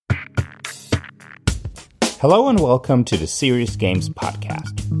Hello and welcome to the Serious Games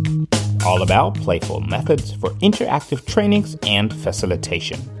Podcast, all about playful methods for interactive trainings and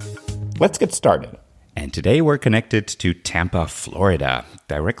facilitation. Let's get started. And today we're connected to Tampa, Florida,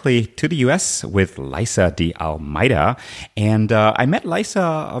 directly to the US with Lisa de Almeida. And I met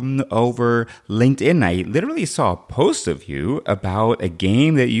Lisa over LinkedIn. I literally saw a post of you about a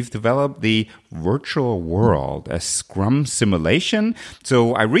game that you've developed, the Virtual World, a Scrum simulation.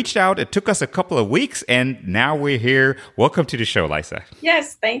 So I reached out. It took us a couple of weeks, and now we're here. Welcome to the show, Lisa.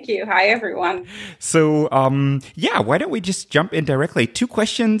 Yes, thank you. Hi, everyone. So, why don't we just jump in directly? Two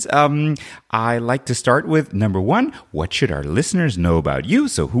questions. I like to start with number one, what should our listeners know about you?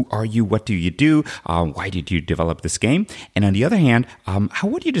 So who are you? What do you do? Why did you develop this game? And on the other hand, how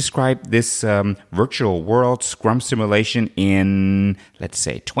would you describe this virtual world Scrum simulation in, let's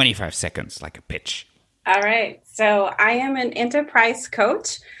say, 25 seconds, like a pitch? All right. So I am an enterprise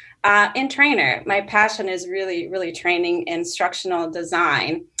coach and trainer. My passion is really training instructional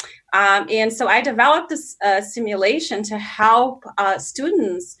design. And so I developed this simulation to help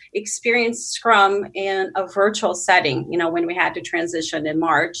students experience Scrum in a virtual setting, when we had to transition in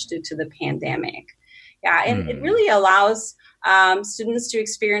March due to the pandemic. Yeah, and it really allows students to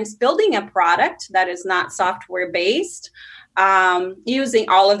experience building a product that is not software-based, using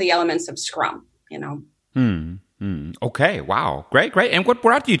all of the elements of Scrum, Okay. Wow. Great. And what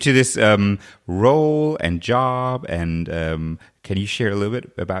brought you to this role and job? And can you share a little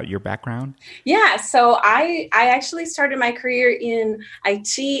bit about your background? Yeah. So I actually started my career in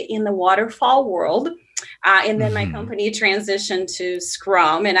IT in the waterfall world. And then my company transitioned to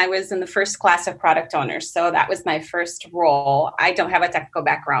Scrum, and I was in the first class of product owners. So that was my first role. I don't have a technical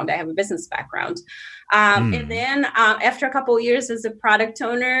background. I have a business background. And then after a couple of years as a product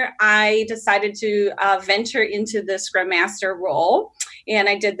owner, I decided to venture into the Scrum Master role. And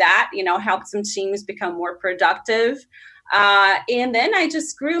I did that, helped some teams become more productive. And then I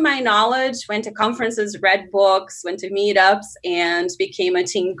just grew my knowledge, went to conferences, read books, went to meetups, and became a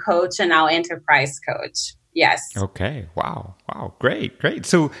team coach and now enterprise coach. Yes. Okay. Wow. Great.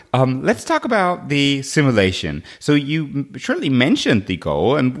 So let's talk about the simulation. So you surely mentioned the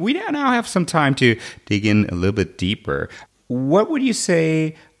goal, and we now have some time to dig in a little bit deeper. What would you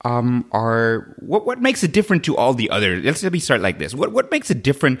say what makes it different to all the other? Let me start like this. What makes it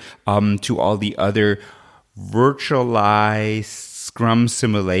different to all the other virtualized Scrum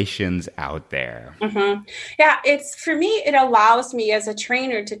simulations out there? Mm-hmm. Yeah, for me, it allows me as a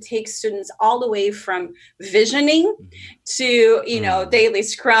trainer to take students all the way from visioning to, daily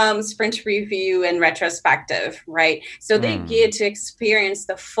Scrum, sprint review, and retrospective, right? So they get to experience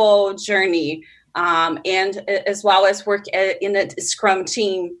the full journey and as well as work in a Scrum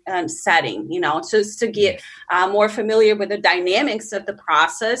team setting, just to get more familiar with the dynamics of the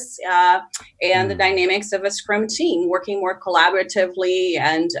process and the dynamics of a Scrum team, working more collaboratively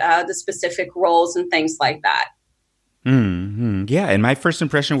and the specific roles and things like that. Mm-hmm. Yeah, and my first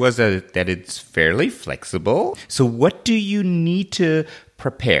impression was that it's fairly flexible. So what do you need to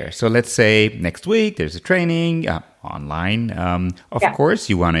prepare? So let's say next week there's a training online. Of course,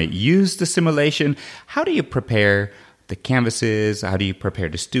 you want to use the simulation. How do you prepare the canvases? How do you prepare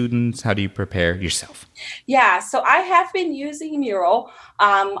the students? How do you prepare yourself? Yeah, so I have been using Mural.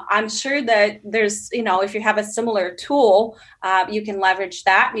 I'm sure that there's, if you have a similar tool, you can leverage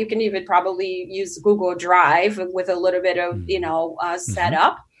that. You can even probably use Google Drive with a little bit of,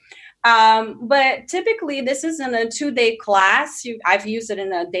 setup. But typically this is in a 2-day class. I've used it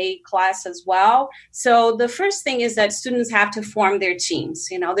in a day class as well. So the first thing is that students have to form their teams.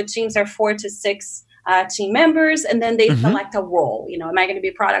 The teams are 4 to 6 team members, and then they select a role. Am I going to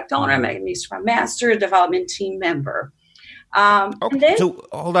be product owner? Am I going to be Scrum Master, development team member? Okay. So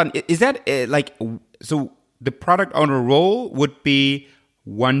hold on. Is that so the product owner role would be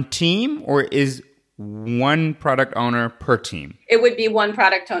one team, or is one product owner per team? It would be one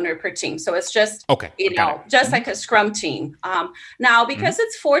product owner per team. So it's just, just like a Scrum team. Now, because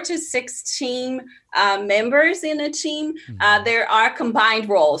it's 4 to 6 team members in a team, there are combined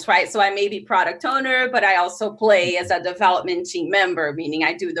roles, right? So I may be product owner, but I also play as a development team member, meaning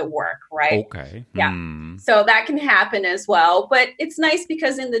I do the work, right? Okay. Yeah. So that can happen as well. But it's nice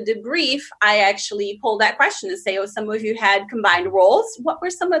because in the debrief, I actually pull that question and say, some of you had combined roles. What were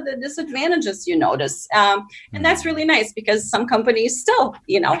some of the disadvantages you noticed? And that's really nice because some companies still,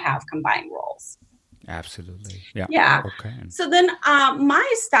 have combined roles. Absolutely. Yeah. Okay. So then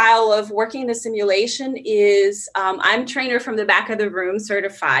my style of working the simulation is I'm trainer from the back of the room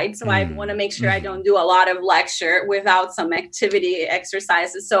certified. So I want to make sure I don't do a lot of lecture without some activity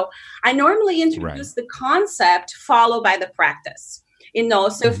exercises. So I normally introduce the concept followed by the practice.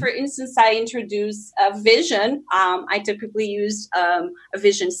 So for instance, I introduce a vision. I typically use a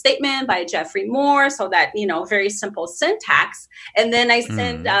vision statement by Jeffrey Moore, so that, very simple syntax. And then I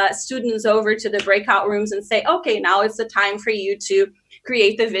send students over to the breakout rooms and say, okay, now it's the time for you to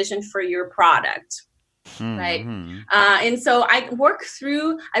create the vision for your product. Right. And so I work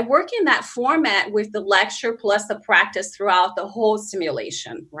in that format with the lecture plus the practice throughout the whole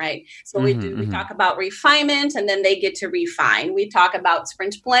simulation. Right. So we talk about refinement, and then they get to refine. We talk about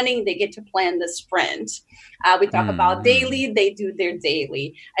sprint planning. They get to plan the sprint. We talk about daily. They do their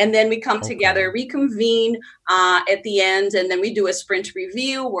daily. And then we come together, reconvene at the end. And then we do a sprint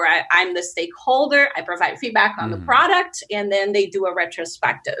review where I'm the stakeholder. I provide feedback on the product, and then they do a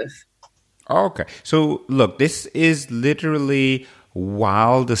retrospective. Okay. So look, this is literally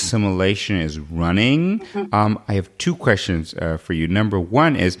while the simulation is running. I have two questions for you. Number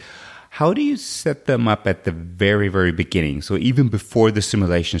one is, how do you set them up at the very, very beginning? So even before the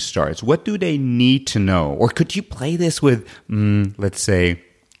simulation starts, what do they need to know? Or could you play this with, let's say,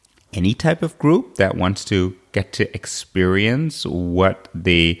 any type of group that wants to get to experience what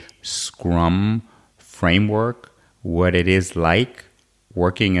the Scrum framework, what it is like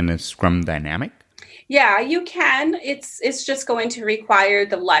working in a Scrum dynamic? Yeah, you can. It's just going to require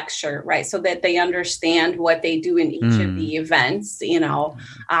the lecture, right? So that they understand what they do in each of the events. They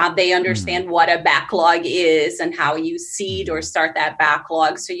understand what a backlog is and how you seed or start that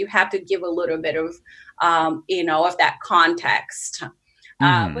backlog. So you have to give a little bit of, of that context.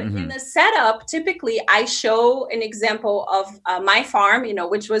 But in the setup, typically I show an example of my farm,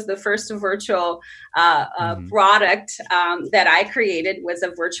 which was the first virtual product that I created, was a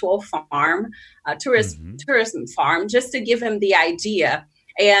virtual farm, tourism farm, just to give him the idea.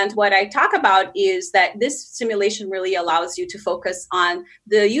 And what I talk about is that this simulation really allows you to focus on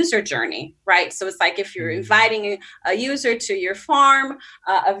the user journey, right? So it's like if you're inviting a user to your farm,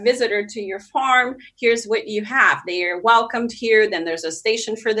 a visitor to your farm, here's what you have. They are welcomed here, then there's a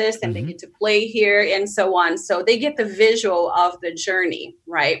station for this, and they get to play here, and so on. So they get the visual of the journey,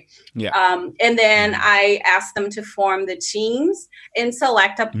 right? Yeah. And then I ask them to form the teams and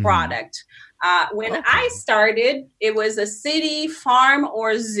select a product. When I started, it was a city, farm,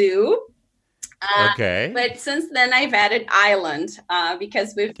 or zoo. But since then, I've added island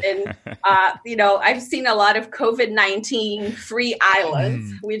because we've been, I've seen a lot of COVID-19 free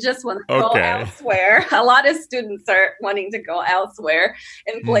islands. We just want to go elsewhere. A lot of students are wanting to go elsewhere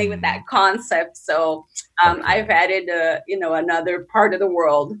and play with that concept. So I've added, another part of the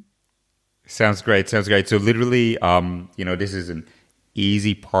world. Sounds great. So literally, this is an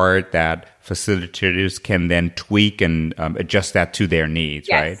easy part that facilitators can then tweak and adjust that to their needs,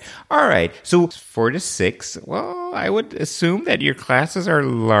 right? All right. So 4 to 6, well, I would assume that your classes are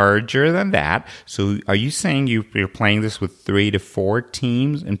larger than that. So are you saying you're playing this with 3 to 4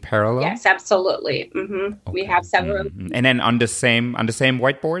 teams in parallel? Yes, absolutely. We have several. And then on the same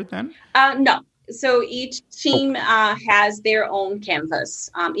whiteboard then? No. So each team has their own canvas.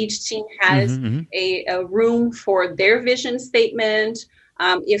 Each team has a room for their vision statement.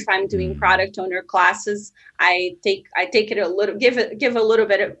 If I'm doing product owner classes, I take it a little, give a little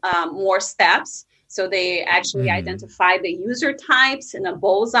bit more steps. So they actually identify the user types in a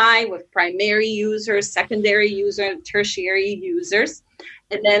bullseye with primary users, secondary user, tertiary users.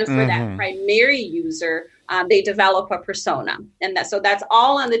 And then for that primary user, they develop a persona, and that's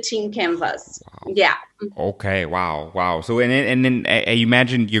all on the team canvas. Wow. Yeah. Okay. Wow. So and then I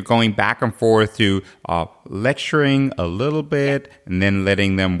imagine you're going back and forth to lecturing a little bit, and then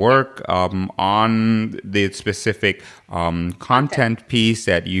letting them work on the specific content piece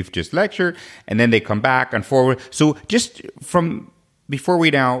that you've just lectured, and then they come back and forward. So just from before we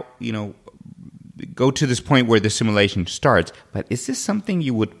now, go to this point where the simulation starts, but is this something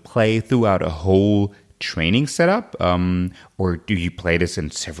you would play throughout a whole training setup, or do you play this in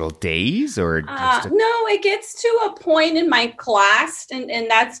several days? Or no, it gets to a point in my class, and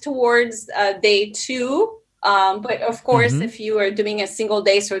that's towards day 2. But of course, if you are doing a single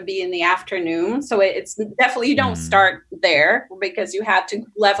day, so it'd be in the afternoon. So it's definitely, you don't start there, because you have to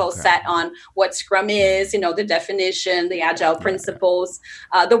level set on what Scrum is, the definition, the agile principles,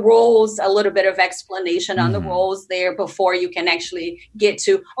 the roles, a little bit of explanation on the roles there before you can actually get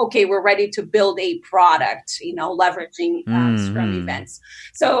to, okay, we're ready to build a product, leveraging Scrum events.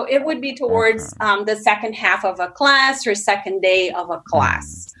 So it would be towards the second half of a class or second day of a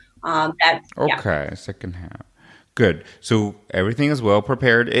class. Second half. Good. So everything is well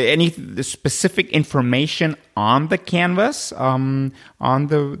prepared. Any specific information on the canvas, on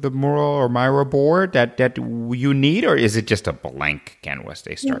the mural or Miro board that you need, or is it just a blank canvas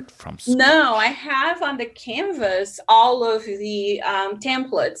they start from? No, I have on the canvas all of the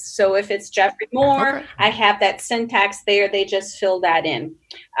templates. So if it's Jeffrey Moore, I have that syntax there. They just fill that in.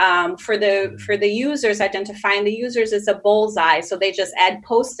 For the users, identifying the users is a bullseye. So they just add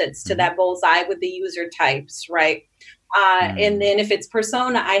post-its to that bullseye with the user types, right? And then if it's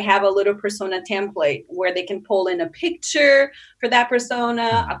persona, I have a little persona template where they can pull in a picture for that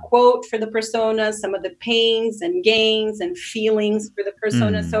persona, a quote for the persona, some of the pains and gains and feelings for the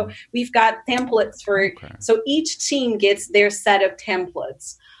persona. So we've got templates for, so each team gets their set of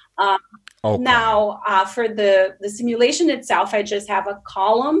templates. Now, for the simulation itself, I just have a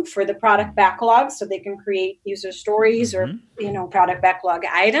column for the product backlog so they can create user stories or, product backlog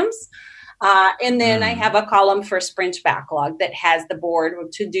items. And then I have a column for sprint backlog that has the board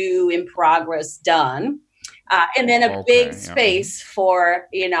of to do, in progress, done. And then a big space for,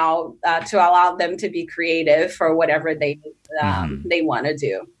 to allow them to be creative for whatever they want to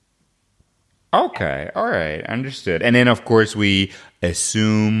do. Okay. All right. Understood. And then, of course, we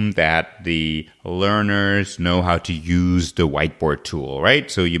assume that the learners know how to use the whiteboard tool,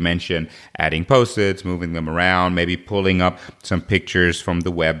 right? So you mentioned adding post-its, moving them around, maybe pulling up some pictures from the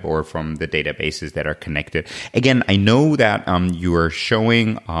web or from the databases that are connected. Again, I know that you are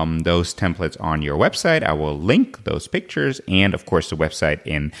showing those templates on your website. I will link those pictures and, of course, the website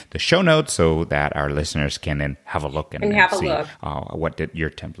in the show notes so that our listeners can then have a look and see what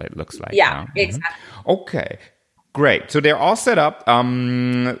your template looks like. Yeah, exactly. Okay. Great. So they're all set up.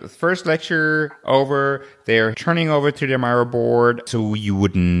 First lecture over. They're turning over to their Miro board. So you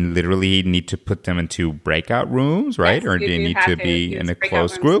wouldn't literally need to put them into breakout rooms, right? Yes, or do they need to be in a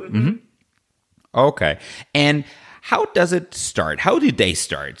closed group? Okay. And how does it start? How did they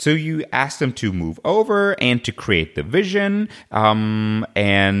start? So you ask them to move over and to create the vision.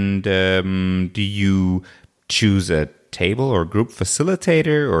 Do you choose a table or group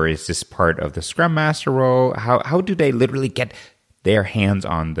facilitator, or is this part of the Scrum Master role? How do they literally get their hands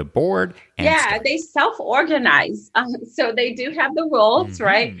on the board? They self-organize. So they do have the roles,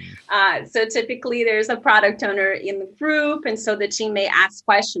 right? So typically there's a product owner in the group. And so the team may ask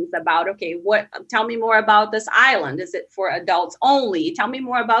questions about, tell me more about this island. Is it for adults only? Tell me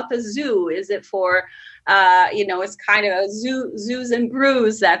more about the zoo. Is it for, it's kind of a zoos and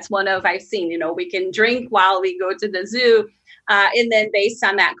brews. That's one of I've seen, we can drink while we go to the zoo. And then based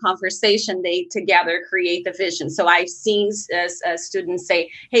on that conversation, they together create the vision. So I've seen students say,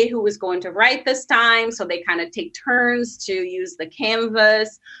 hey, who was going to write this time? So they kind of take turns to use the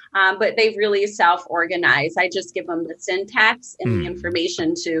canvas, but they really self-organize. I just give them the syntax and the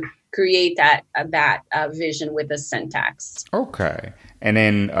information to create that vision with the syntax. Okay. And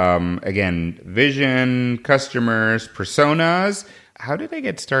then, again, vision, customers, personas. How do they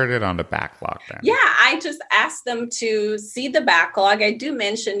get started on the backlog then? Yeah, I just ask them to see the backlog. I do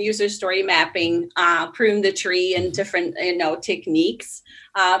mention user story mapping, prune the tree, and different techniques.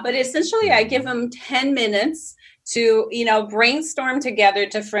 But essentially, I give them 10 minutes to brainstorm together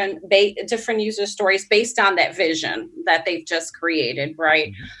different user stories based on that vision that they've just created,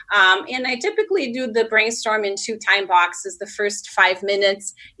 right? And I typically do the brainstorm in 2 time boxes. The first 5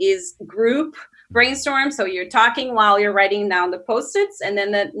 minutes is group brainstorm. So you're talking while you're writing down the post-its, and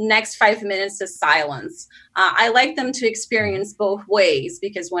then the next 5 minutes is silence. I like them to experience both ways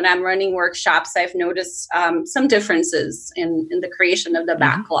because when I'm running workshops, I've noticed some differences in the creation of the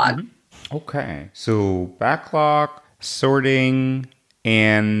backlog. Okay. So backlog, sorting,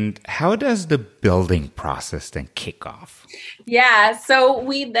 and how does the building process then kick off? Yeah, so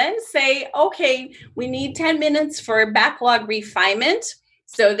we then say, okay, we need 10 minutes for backlog refinement.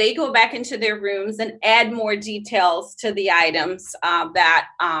 So they go back into their rooms and add more details to the items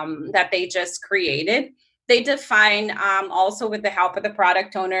that they just created. They define also with the help of the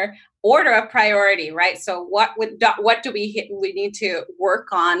product owner order of priority, right? So what do we need to work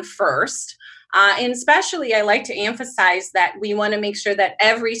on first? And especially, I like to emphasize that we want to make sure that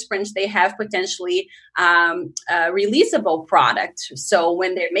every sprint they have potentially a releasable product. So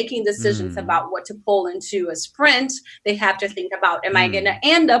when they're making decisions about what to pull into a sprint, they have to think about, am I going to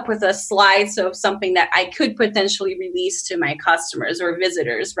end up with a slice of something that I could potentially release to my customers or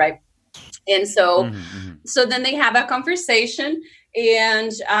visitors, right? And so, so then they have a conversation,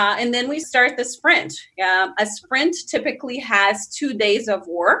 and then we start the sprint. A sprint typically has 2 days of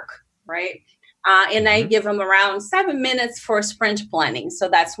work, right? And I give them around 7 minutes for sprint planning. So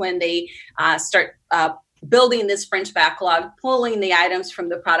that's when they start building this sprint backlog, pulling the items from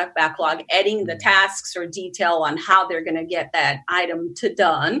the product backlog, adding the tasks or detail on how they're going to get that item to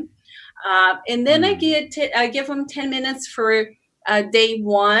done. And then I give them 10 minutes for day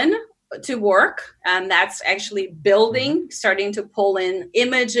one to work. And that's actually building, starting to pull in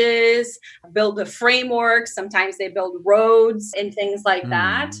images, build a framework. Sometimes they build roads and things like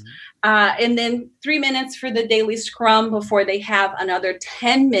that. And then 3 minutes for the daily scrum before they have another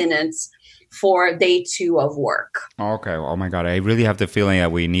 10 minutes for day two of work. Okay. Oh my God. I really have the feeling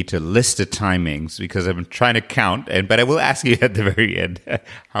that we need to list the timings because I've been trying to count, but I will ask you at the very end,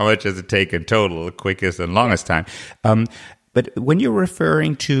 how much does it take in total, quickest and longest time? But when you're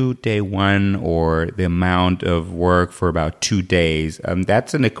referring to day one or the amount of work for about 2 days,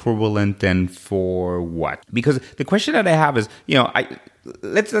 that's an equivalent then for what? Because the question that I have is,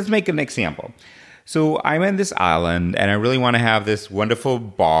 let's make an example. So I'm in this island and I really want to have this wonderful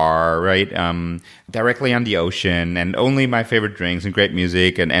bar, right? Directly on the ocean and only my favorite drinks and great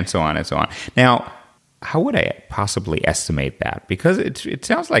music and so on and so on. Now, how would I possibly estimate that? Because it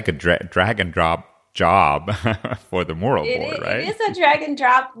sounds like a drag and drop job for the moral board, right? It is a drag and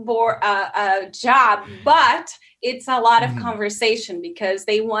drop job, but it's a lot of conversation because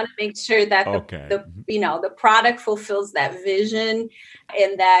they want to make sure that the product fulfills that vision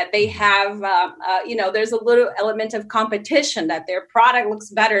and that they have, there's a little element of competition that their product looks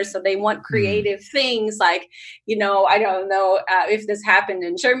better. So they want creative things like, I don't know if this happened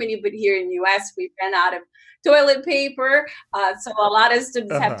in Germany, but here in the US, we ran out of toilet paper. So a lot of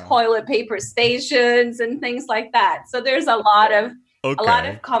students have toilet paper stations and things like that. So there's a lot of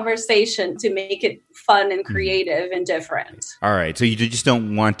conversation to make it fun and creative and different. All right. So you just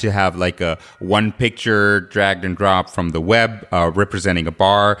don't want to have like a one picture dragged and dropped from the web representing a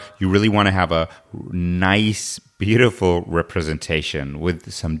bar. You really want to have a nice, beautiful representation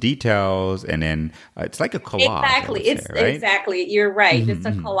with some details, and then it's like a collage. Exactly. Exactly. You're right. It's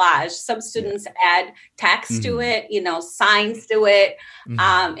a collage. Some students add text to it, signs to it,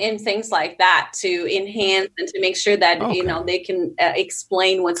 and things like that to enhance and to make sure that they can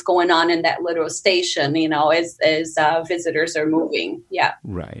explain what's going on in that little station. As visitors are moving. Yeah.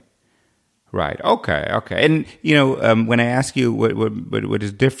 Right. Okay. And when I ask you what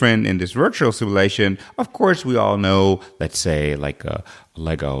is different in this virtual simulation, of course we all know, let's say like a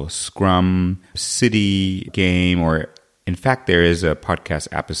Lego Scrum City game, or in fact there is a podcast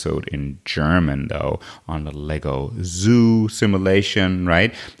episode in German though on the Lego Zoo simulation,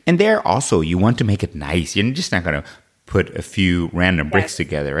 right? And there also you want to make it nice. You're just not going to put a few random bricks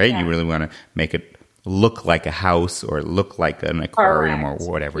together, right? You really want to make it look like a house or look like an aquarium or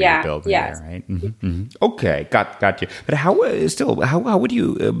whatever you're building there, right? Okay, got you. But how would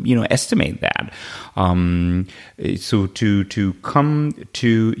you estimate that? So to come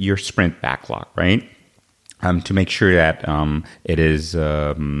to your sprint backlog, right? To make sure that it is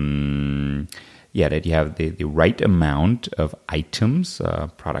that you have the right amount of items,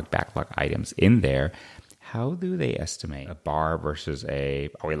 product backlog items in there. How do they estimate a bar versus a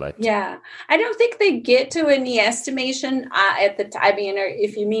toilet? Yeah, I don't think they get to any estimation at the time.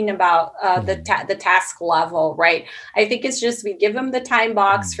 If you mean about the task level, right? I think it's just we give them the time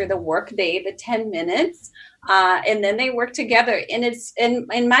box for the work day, the 10 minutes, and then they work together. And it's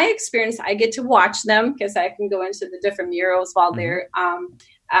in my experience, I get to watch them because I can go into the different murals while they're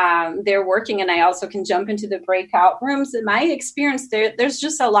working, and I also can jump into the breakout rooms. In my experience, there's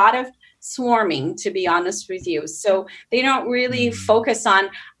just a lot of swarming, to be honest with you. So they don't really focus on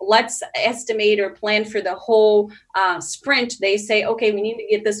let's estimate or plan for the whole sprint. They say, okay, we need to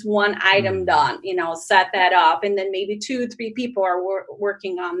get this one item done, set that up. And then maybe 2-3 people are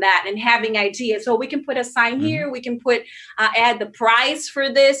working on that and having ideas. So we can put a sign here. We can put, add the price for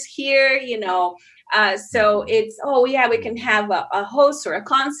this here, so it's, we can have a host or a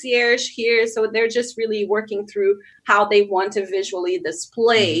concierge here. So they're just really working through how they want to visually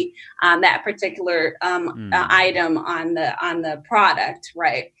display that particular item on the product,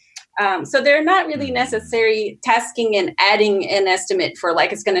 right? So they're not really necessarily tasking and adding an estimate for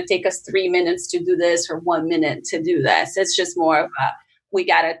like, it's going to take us 3 minutes to do this or 1 minute to do this. It's just more of we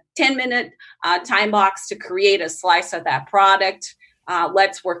got a 10-minute time box to create a slice of that product.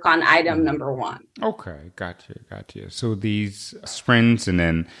 Let's work on item number one. Okay, got you. So these sprints and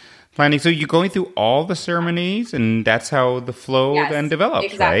then planning. So you're going through all the ceremonies, and that's how the flow then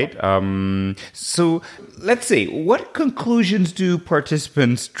develops, right? So let's see. What conclusions do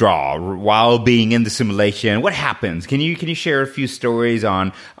participants draw while being in the simulation? What happens? Can you share a few stories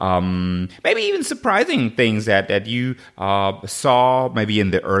on maybe even surprising things that you saw maybe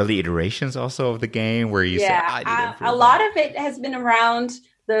in the early iterations also of the game where you said, I didn't a lot of it has been around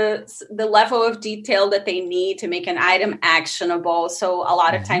the level of detail that they need to make an item actionable. So a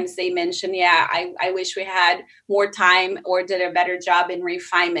lot of times they mention, I wish we had more time or did a better job in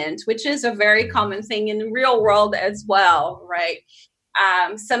refinement, which is a very common thing in the real world as well, right?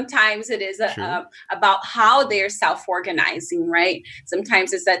 Sometimes it is about how they're self-organizing, right?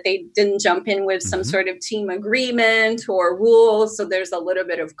 Sometimes it's that they didn't jump in with some sort of team agreement or rules, so there's a little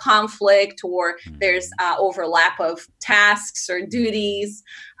bit of conflict, or there's overlap of tasks or duties,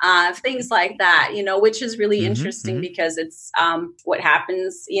 things like that, which is really interesting because it's what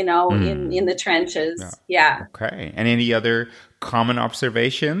happens, in the trenches. Yeah. Okay. And any other common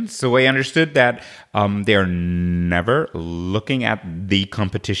observations? So I understood that they're never looking at the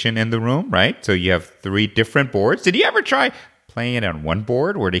competition in the room, right? So you have 3 different boards. Did you ever try playing it on one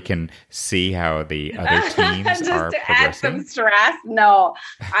board where they can see how the other teams just are to progressing? add some stress? No,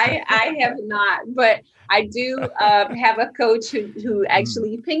 I have not. But I do have a coach who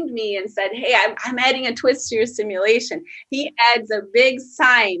actually pinged me and said, hey, I'm adding a twist to your simulation. He adds a big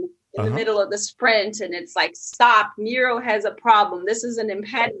sign in the middle of the sprint, and it's like, stop, Miro has a problem. This is an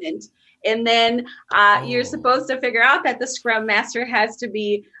impediment. And then you're supposed to figure out that the Scrum Master has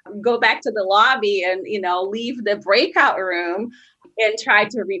to go back to the lobby and, leave the breakout room and try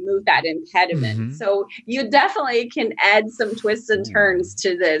to remove that impediment. So you definitely can add some twists and turns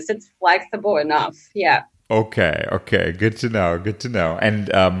to this. It's flexible enough. Yeah. Okay. Good to know.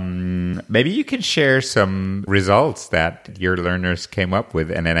 And maybe you can share some results that your learners came up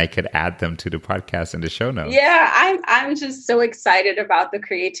with, and then I could add them to the podcast in the show notes. Yeah, I'm just so excited about the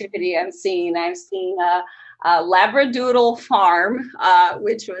creativity I'm seeing. I'm seeing a Labradoodle farm,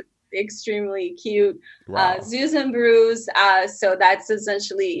 which was extremely cute. Wow. Zoos and brews. So that's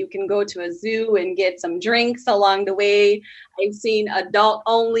essentially, you can go to a zoo and get some drinks along the way. I've seen adult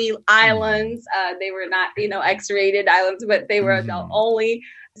only islands. They were not, X-rated islands, but they were adult only.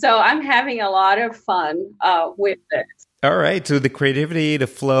 So I'm having a lot of fun with it. All right. So the creativity, the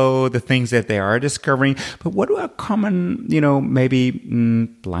flow, the things that they are discovering. But what are common, maybe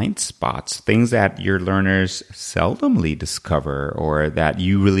blind spots, things that your learners seldomly discover or that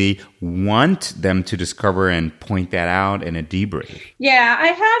you really want them to discover and point that out in a debrief? Yeah, I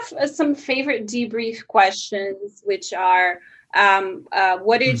have some favorite debrief questions, which are,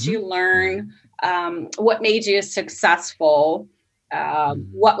 what did you learn? What made you successful?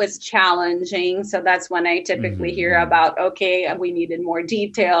 What was challenging? So that's when I typically hear about, okay, we needed more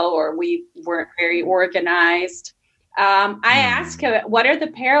detail or we weren't very organized. I ask, what are the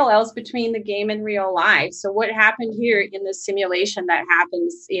parallels between the game and real life? So what happened here in the simulation that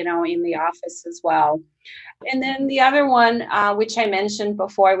happens, in the office as well? And then the other one, which I mentioned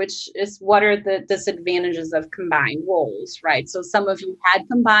before, which is what are the disadvantages of combined roles, right? So some of you had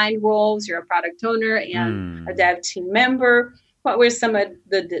combined roles, you're a product owner and a dev team member. What were some of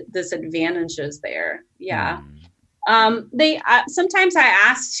the disadvantages there? Yeah. They sometimes I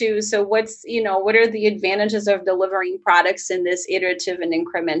ask too, so what are the advantages of delivering products in this iterative and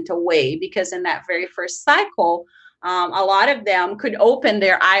incremental way? Because in that very first cycle, a lot of them could open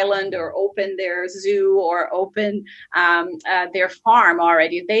their island or open their zoo or open their farm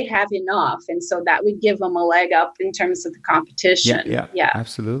already. They have enough. And so that would give them a leg up in terms of the competition. Yeah,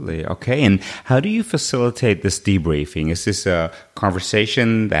 absolutely. Okay. And how do you facilitate this debriefing? Is this a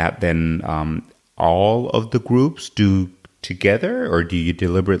conversation that then all of the groups do together, or do you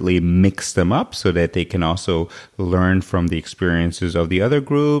deliberately mix them up so that they can also learn from the experiences of the other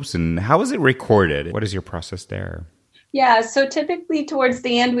groups? And how is it recorded? What is your process there? Yeah, so typically towards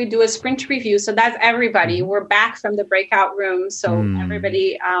the end, we do a sprint review. So that's everybody. We're back from the breakout room. So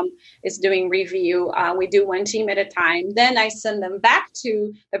everybody is doing review. We do one team at a time. Then I send them back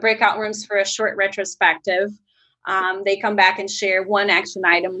to the breakout rooms for a short retrospective. They come back and share one action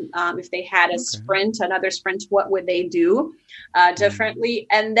item. If they had a sprint, another sprint, what would they do differently?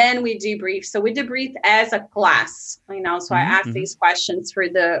 And then we debrief. So we debrief as a class, so I ask these questions for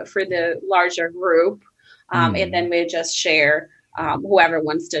the larger group. And then we just share whoever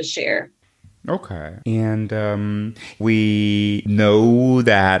wants to share. Okay. And we know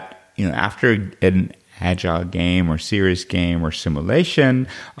that, after an agile game or serious game or simulation,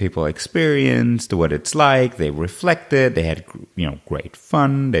 people experienced what it's like. They reflected. They had, great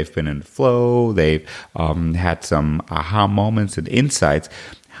fun. They've been in the flow. They've had some aha moments and insights.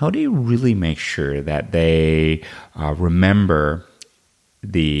 How do you really make sure that they remember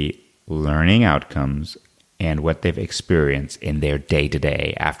the learning outcomes and what they've experienced in their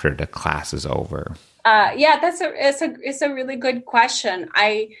day-to-day after the class is over? Yeah, it's a really good question.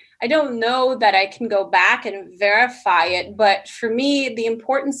 I I don't know that I can go back and verify it, but for me, the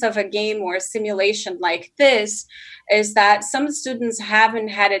importance of a game or a simulation like this is that some students haven't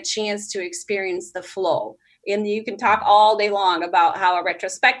had a chance to experience the flow. And you can talk all day long about how a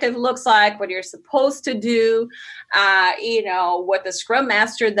retrospective looks like, what you're supposed to do, what the Scrum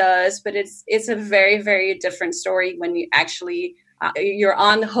Master does, but it's a very, very different story when you actually you're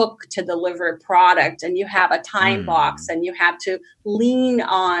on the hook to deliver a product and you have a time box and you have to lean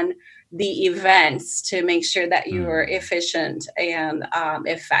on the events to make sure that you are efficient and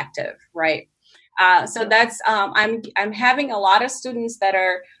effective, right? So that's I'm having a lot of students that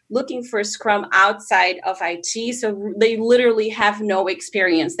are looking for Scrum outside of IT. So they literally have no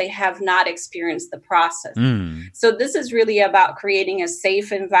experience. They have not experienced the process. So this is really about creating a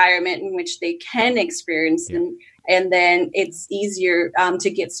safe environment in which they can experience and then it's easier to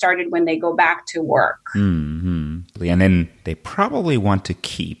get started when they go back to work. And then they probably want to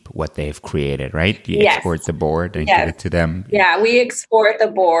keep what they've created, right? You export the board and give it to them. Yeah, we export the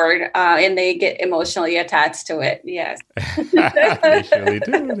board and they get emotionally attached to it. Yes. They surely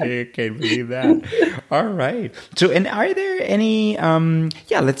do. I can't believe that. All right. So, and are there any,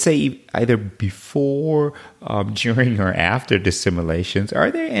 let's say either before, during, or after the simulations,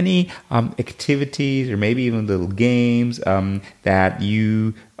 are there any activities or maybe even little games that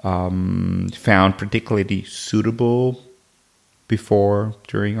you found particularly suitable before,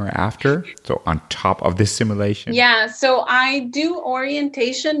 during, or after? So on top of this simulation? Yeah, so I do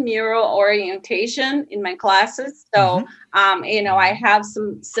orientation, mural orientation in my classes. So, I have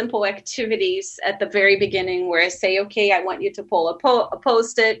some simple activities at the very beginning where I say, okay, I want you to pull a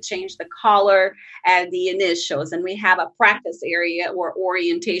Post-it, change the color, add the initials. And we have a practice area or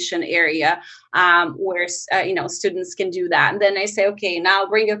orientation area where, students can do that. And then I say, okay, now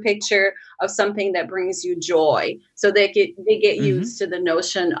bring a picture of something that brings you joy. So they get used to the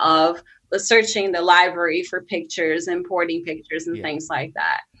notion of searching the library for pictures, importing pictures and things like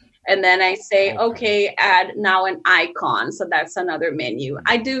that. And then I say, okay, add now an icon. So that's another menu.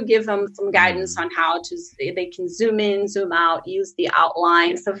 I do give them some guidance on how they can zoom in, zoom out, use the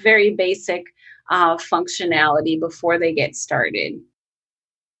outline. So very basic functionality before they get started.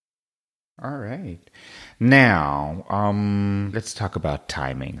 All right. Now, let's talk about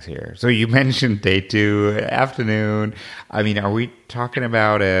timings here. So you mentioned day 2, afternoon. I mean, are we talking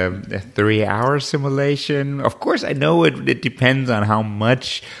about a 3-hour simulation? Of course, I know it depends on how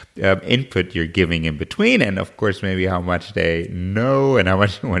much input you're giving in between, and of course, maybe how much they know and how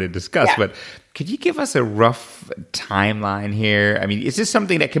much you want to discuss. Yeah. But could you give us a rough timeline here? I mean, is this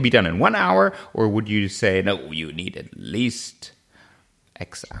something that can be done in 1 hour, or would you say, no, you need at least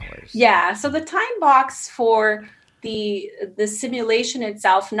X hours? Yeah, so the time box for the simulation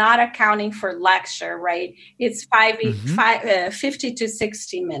itself, not accounting for lecture, right? It's 50 to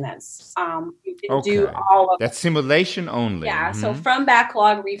 60 minutes. You can do all of that. Simulation only. Yeah, so from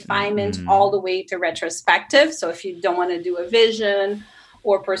backlog refinement all the way to retrospective. So if you don't want to do a vision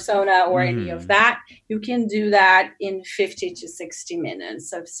or persona or any of that, you can do that in 50 to 60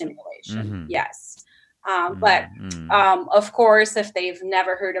 minutes of simulation. Yes. But of course, if they've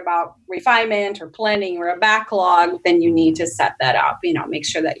never heard about refinement or planning or a backlog, then you need to set that up, make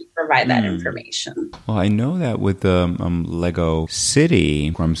sure that you provide that information. Well, I know that with the Lego City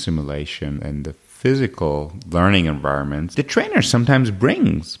Scrum simulation and the physical learning environments, the trainer sometimes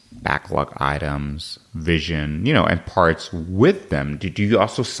brings backlog items, vision, and parts with them. Do you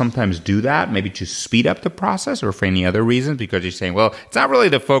also sometimes do that, maybe to speed up the process or for any other reasons? Because you're saying, well, it's not really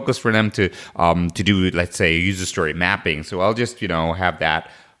the focus for them to do, let's say, user story mapping. So I'll just, have that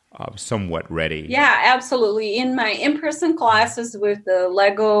somewhat ready. Yeah, absolutely. In my in-person classes with the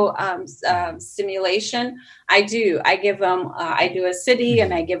Lego simulation, I give them, I do a city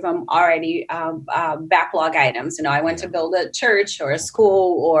and I give them already backlog items. I went to build a church or a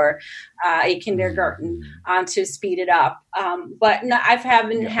school or a kindergarten to speed it up. But no, I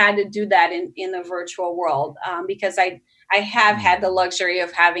haven't had to do that in the virtual world because I have had the luxury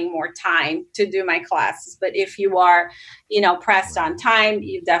of having more time to do my classes. But if you are, pressed on time,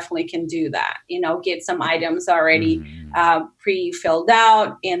 you definitely can do that. Get some items already pre-filled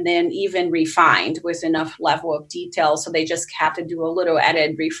out and then even refined with enough level of detail. So they just have to do a little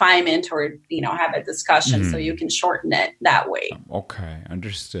added refinement or, have a discussion so you can shorten it that way. Okay,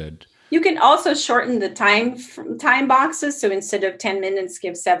 understood. You can also shorten the time boxes. So instead of 10 minutes,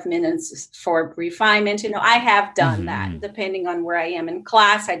 give 7 minutes for refinement. I have done that. Depending on where I am in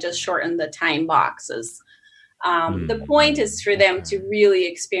class, I just shorten the time boxes. The point is for them to really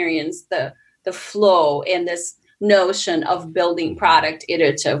experience the flow and this notion of building product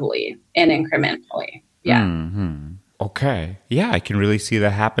iteratively and incrementally. Yeah. Okay. Yeah, I can really see that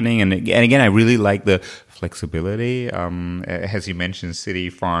happening. And again, I really like the flexibility. As you mentioned,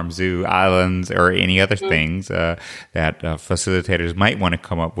 city, farm, zoo, islands, or any other things that facilitators might want to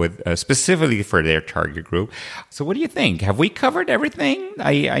come up with specifically for their target group. So what do you think? Have we covered everything?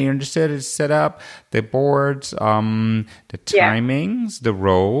 I understood it's set up, the boards, the timings, the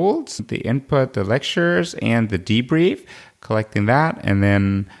roles, the input, the lectures, and the debrief, collecting that, and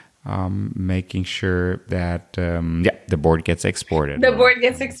then making sure that the board gets exported. The board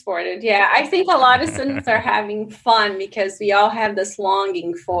gets exported. Yeah, I think a lot of students are having fun because we all have this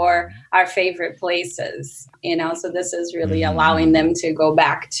longing for our favorite places, so this is really allowing them to go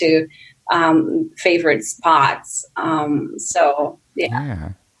back to favorite spots.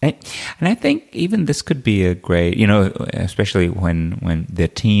 Yeah. And I think even this could be a great, especially when the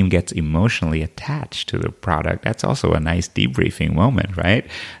team gets emotionally attached to the product. That's also a nice debriefing moment, right?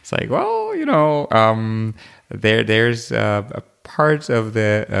 It's like, well, there's parts of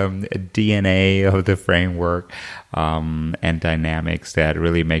the DNA of the framework and dynamics that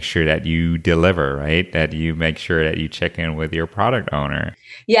really make sure that you deliver, right? That you make sure that you check in with your product owner.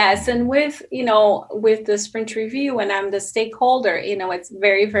 Yes, and with the sprint review, when I'm the stakeholder, it's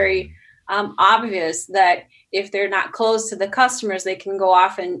very, very obvious that if they're not close to the customers, they can go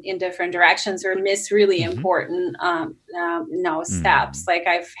off in different directions or miss really important steps. Like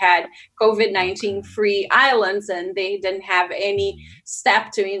I've had COVID-19 free islands, and they didn't have any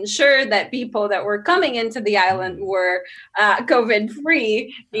step to ensure that people that were coming into the island were COVID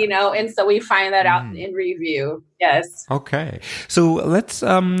free, and so we find that out in review. Yes. Okay. So let's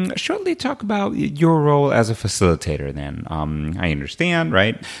shortly talk about your role as a facilitator then. I understand,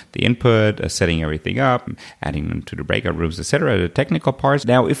 right? The input, setting everything up, adding them to the breakout rooms, etc., the technical parts.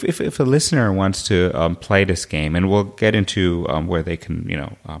 Now, if a listener wants to play this game, and we'll get into where they can,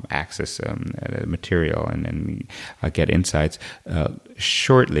 access material and get insights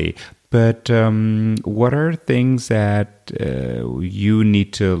shortly. But what are things that you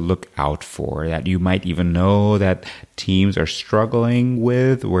need to look out for that you might even know that teams are struggling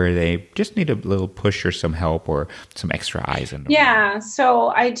with, where they just need a little push or some help or some extra eyes in the room? Yeah.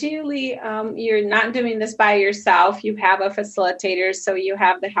 So ideally, you're not doing this by yourself. You have a facilitator, so you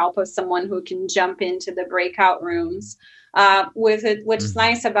have the help of someone who can jump into the breakout rooms. With it, what's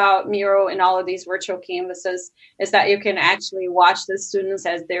nice about Miro and all of these virtual canvases is that you can actually watch the students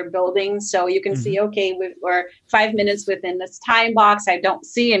as they're building. So you can see, okay, we're 5 minutes within this time box. I don't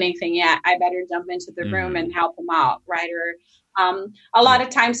see anything yet. I better jump into the room and help them out, right? Or a lot of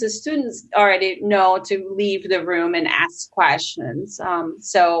times the students already know to leave the room and ask questions.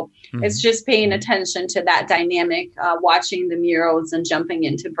 So it's just paying attention to that dynamic, watching the murals and jumping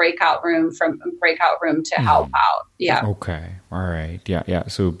into breakout room to help out. Yeah. Okay. All right. Yeah.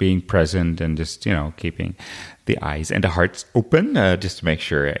 So being present and just, keeping the eyes and the hearts open just to make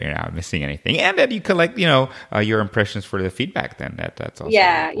sure you're not missing anything. And that you collect, your impressions for the feedback then. That's also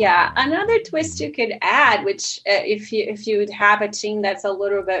Yeah. Another twist you could add, which if you have a team that's a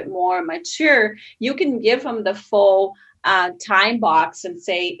little bit more mature, you can give them the full time box and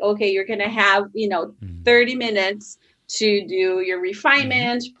say, okay, you're going to have, 30 minutes to do your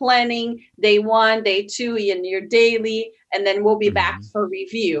refinement, planning, day 1, day 2, and your daily, and then we'll be back for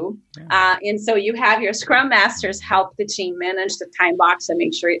review. And so you have your Scrum Masters help the team manage the time box and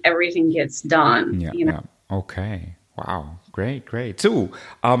make sure everything gets done. Yeah. Okay. Wow. Great. So,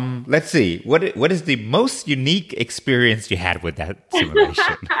 let's see. What is the most unique experience you had with that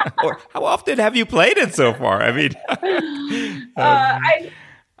simulation? Or how often have you played it so far? I mean,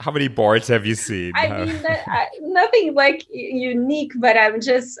 how many boards have you seen? I mean, nothing like unique, but I'm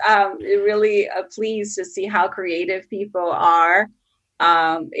just really pleased to see how creative people are.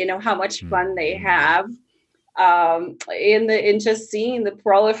 How much fun they have. In just seeing the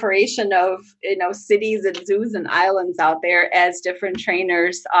proliferation of cities and zoos and islands out there as different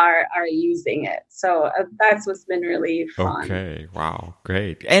trainers are using it. So that's what's been really fun. Okay, wow,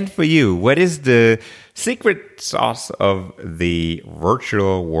 great. And for you, what is the secret sauce of the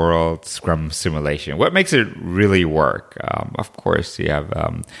virtual world Scrum simulation? What makes it really work? Of course, you have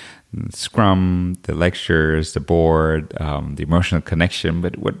Scrum, the lectures, the board, the emotional connection.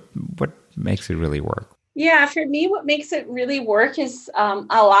 But what makes it really work? Yeah, for me, what makes it really work is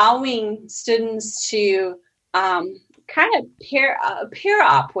allowing students to kind of pair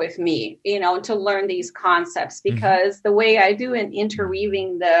up with me, to learn these concepts, because the way I do in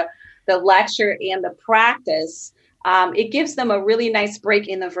interweaving the lecture and the practice, it gives them a really nice break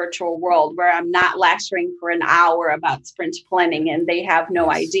in the virtual world where I'm not lecturing for an hour about sprint planning and they have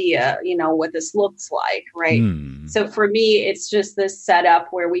no idea, what this looks like, right? So for me, it's just this setup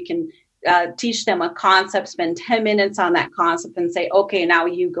where we can teach them a concept, spend 10 minutes on that concept and say, okay, now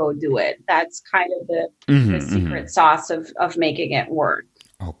you go do it. That's kind of the secret sauce of making it work.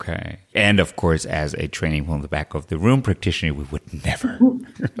 Okay. And of course, as a training from the back of the room practitioner, we would never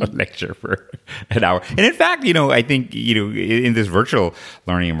lecture for an hour. And in fact, I think, in this virtual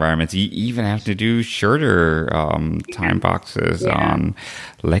learning environments, you even have to do shorter time boxes on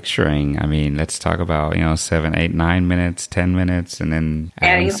lecturing. I mean, let's talk about, 7, 8, 9 minutes, 10 minutes, and then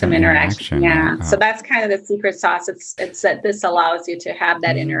adding some interaction. Yeah. So that's kind of the secret sauce. It's that this allows you to have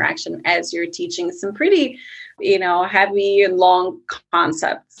that interaction as you're teaching some pretty heavy and long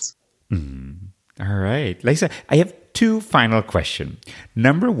concepts. All right. Lisa, I have 2 final questions.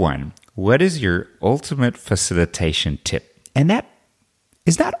 Number 1, what is your ultimate facilitation tip? And that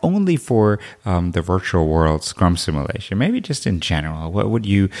is not only for the virtual world Scrum simulation, maybe just in general. What would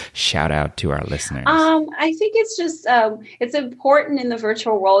you shout out to our listeners? I think it's just, it's important in the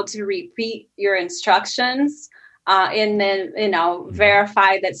virtual world to repeat your instructions. And then,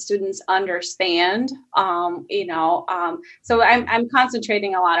 verify that students understand, so I'm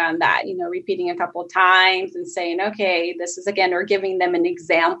concentrating a lot on that, repeating a couple of times and saying, okay, this is again, or giving them an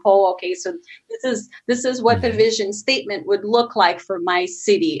example. Okay, so this is what the vision statement would look like for my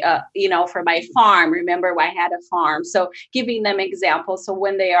city, for my farm. Remember, I had a farm. So giving them examples. So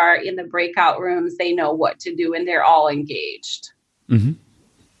when they are in the breakout rooms, they know what to do and they're all engaged.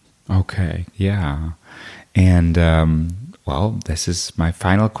 Okay. Yeah. And, this is my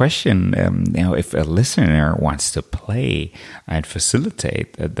final question. If a listener wants to play and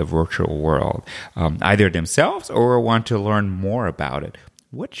facilitate the virtual world, either themselves or want to learn more about it,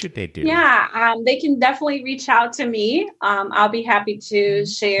 what should they do? Yeah, they can definitely reach out to me. I'll be happy to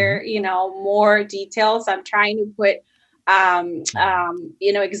share, more details. I'm trying to put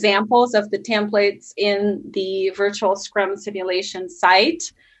examples of the templates in the virtual Scrum simulation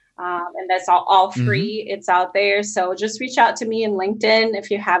site. And that's all free. It's out there. So just reach out to me in LinkedIn. If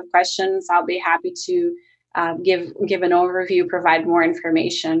you have questions, I'll be happy to give an overview, provide more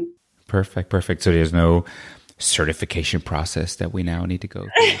information. Perfect. So there's no certification process that we now need to go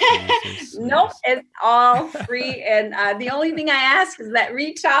through? Nope, it's all free. And the only thing I ask is that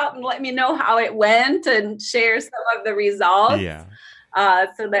reach out and let me know how it went and share some of the results. Yeah.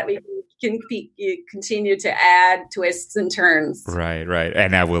 So that we can continue to add twists and turns. Right.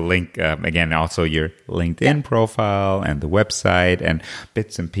 And I will link, again, also your LinkedIn profile and the website and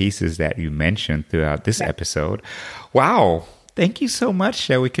bits and pieces that you mentioned throughout this episode. Wow. Thank you so much.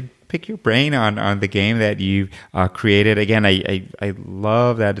 We could pick your brain on the game that you created. Again, I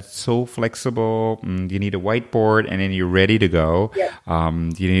love that it's so flexible. You need a whiteboard and then you're ready to go. Yep.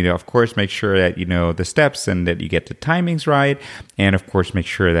 You need to, of course, make sure that you know the steps and that you get the timings right. And, of course, make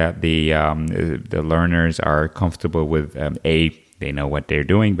sure that the learners are comfortable with, A, they know what they're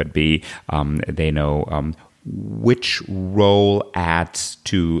doing, but B, they know which role adds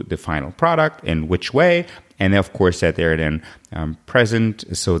to the final product and which way. And of course, that they're then present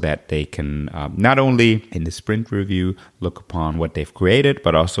so that they can not only in the sprint review look upon what they've created,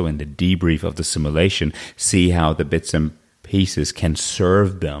 but also in the debrief of the simulation, see how the bits and pieces can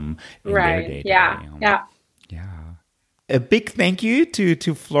serve them in their day-to-day. Yeah. A big thank you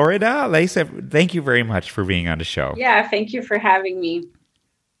to Florida. Lisa, thank you very much for being on the show. Yeah, thank you for having me.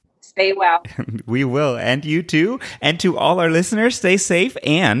 Stay well. We will. And you too. And to all our listeners, stay safe.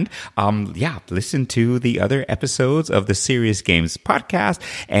 And listen to the other episodes of the Serious Games podcast.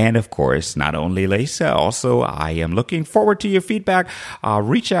 And of course, not only Lisa, also I am looking forward to your feedback.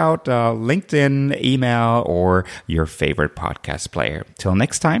 Reach out, LinkedIn, email, or your favorite podcast player. Till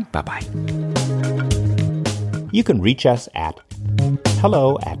next time, bye-bye. You can reach us at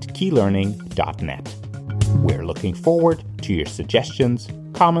hello@keylearning.net. We're looking forward to your suggestions,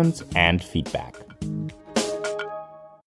 comments, and feedback.